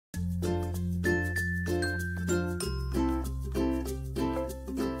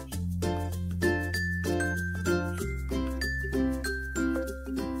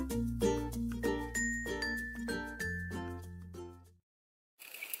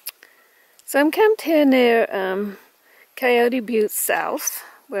So I'm camped here near Coyote Buttes South,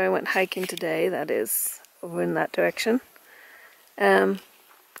 where I went hiking today. That is over in that direction. Got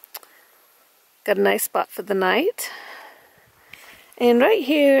a nice spot for the night. And right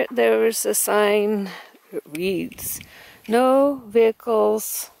here there's a sign that reads, "No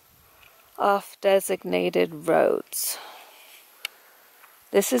vehicles off designated roads."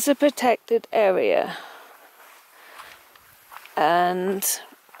 This is a protected area. And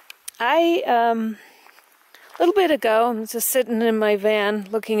a little bit ago, I'm just sitting in my van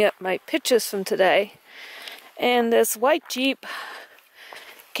looking at my pictures from today, and this white Jeep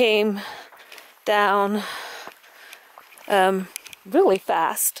came down really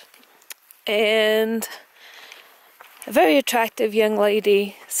fast, and a very attractive young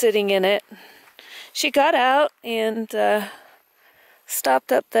lady sitting in it. She got out and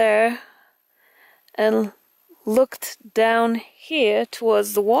stopped up there and looked down here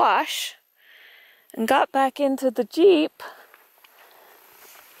towards the wash and got back into the Jeep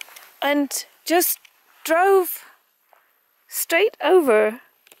and just drove straight over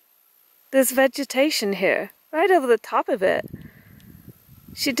this vegetation here, right over the top of it.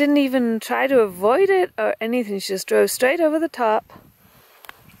 She didn't even try to avoid it or anything. She just drove straight over the top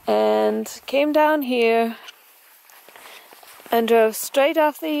and came down here and drove straight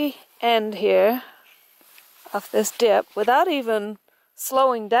off the end here, off this dip, without even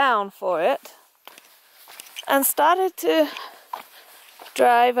slowing down for it, and started to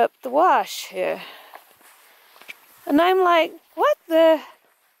drive up the wash here. And I'm like, what the?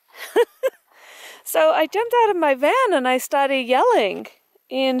 So I jumped out of my van and I started yelling,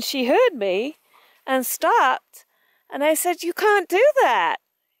 and she heard me and stopped, and I said, "You can't do that,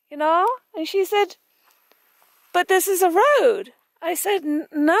 you know?" And she said, "But this is a road." I said,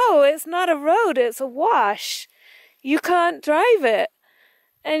 "No, it's not a road, it's a wash. You can't drive it."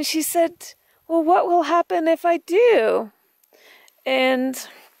 And she said, "Well, what will happen if I do?" And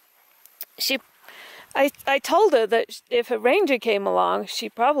I told her that if a ranger came along,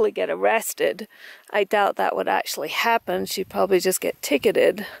 she'd probably get arrested. I doubt that would actually happen. She'd probably just get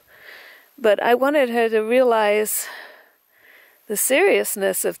ticketed. But I wanted her to realize the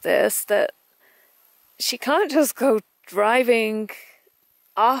seriousness of this, that she can't just go driving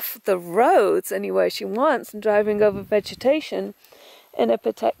off the roads anywhere she wants and driving over vegetation in a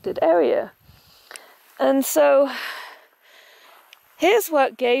protected area. And so here's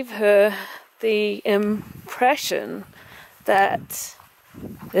what gave her the impression that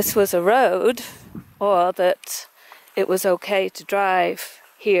this was a road, or that it was okay to drive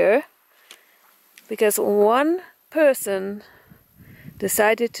here, because one person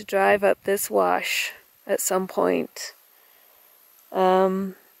decided to drive up this wash at some point,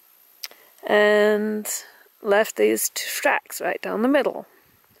 and left these tracks right down the middle.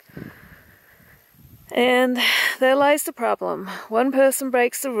 And there lies the problem. One person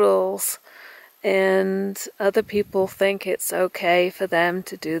breaks the rules, and other people think it's okay for them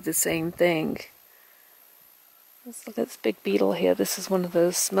to do the same thing. Let's look at this big beetle here. This is one of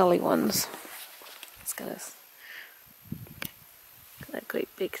those smelly ones. It's got that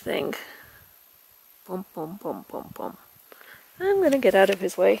great big thing. Boom, boom, boom, boom, boom. I'm going to get out of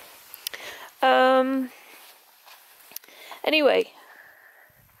his way. Anyway,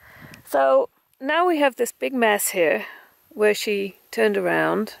 so now we have this big mess here where she turned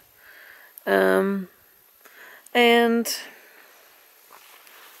around, and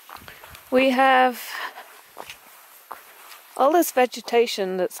we have all this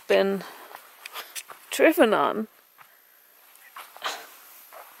vegetation that's been driven on.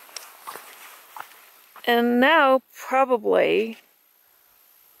 And now probably,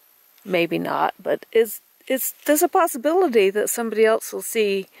 maybe not, but there's a possibility that somebody else will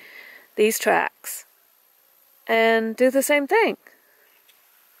see these tracks and do the same thing.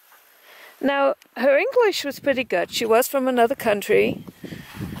 Now, her English was pretty good. She was from another country,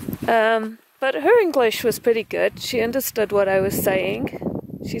 but her English was pretty good. She understood what I was saying.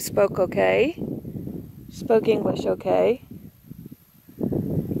 She spoke okay. She spoke English okay.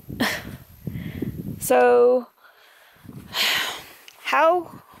 So, how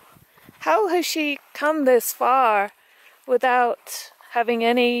has she come this far without having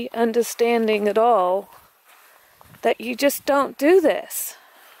any understanding at all that you just don't do this?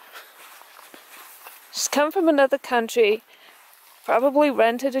 She's come from another country, probably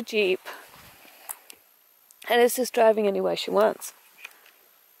rented a Jeep, and is just driving anywhere she wants.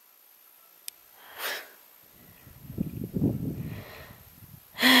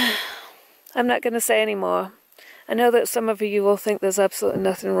 I'm not going to say any more. I know that some of you will think there's absolutely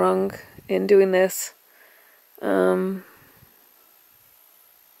nothing wrong in doing this.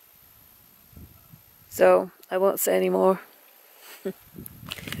 So I won't say any more.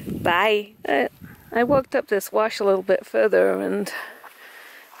 Bye. I walked up this wash a little bit further and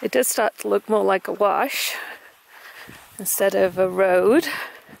it does start to look more like a wash instead of a road.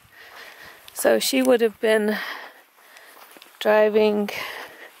 So she would have been driving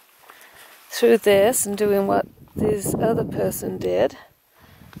through this and doing what this other person did,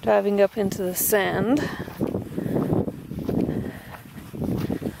 driving up into the sand.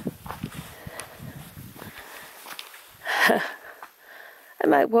 I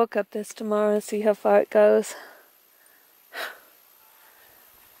might walk up this tomorrow and see how far it goes.